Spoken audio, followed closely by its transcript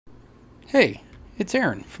Hey, it's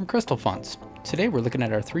Aaron from Crystal Fonts. Today we're looking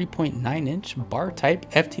at our 3.9-inch bar type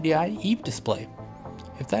FTDI EVE display.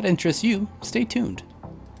 If that interests you, stay tuned.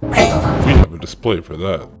 We have a display for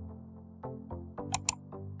that.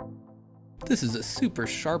 This is a super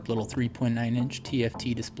sharp little 3.9-inch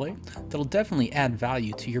TFT display that'll definitely add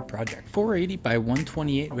value to your project. 480 by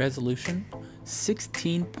 128 resolution,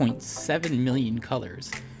 16.7 million colors,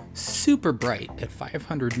 super bright at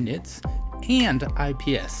 500 nits, and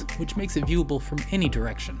IPS, which makes it viewable from any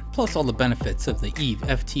direction. Plus all the benefits of the EVE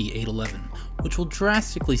FT811, which will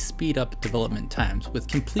drastically speed up development times with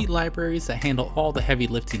complete libraries that handle all the heavy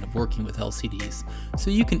lifting of working with LCDs. So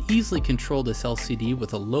you can easily control this LCD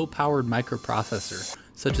with a low-powered microprocessor,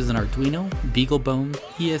 such as an Arduino, BeagleBone,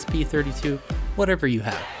 ESP32, whatever you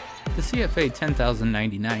have. The CFA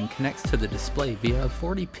 10099 connects to the display via a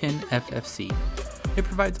 40-pin FFC. It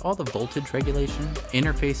provides all the voltage regulation,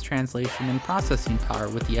 interface translation, and processing power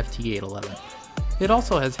with the FT811. It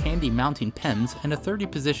also has handy mounting pens and a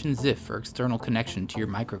 30-position ZIF for external connection to your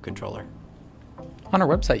microcontroller. On our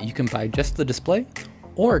website you can buy just the display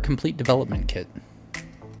or a complete development kit.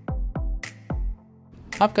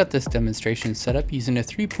 I've got this demonstration set up using a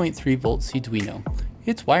 3.3 volt Arduino.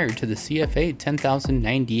 It's wired to the CFA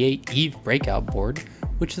 10098 EVE breakout board,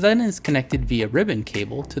 which then is connected via ribbon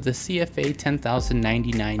cable to the CFA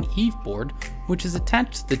 10099 EVE board, which is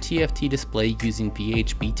attached to the TFT display using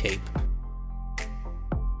VHB tape.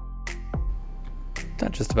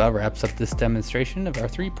 That just about wraps up this demonstration of our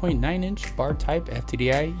 3.9-inch bar type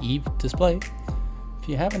FTDI EVE display. If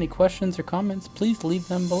you have any questions or comments, please leave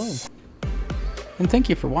them below. And thank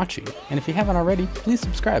you for watching, and if you haven't already, please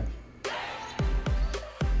subscribe.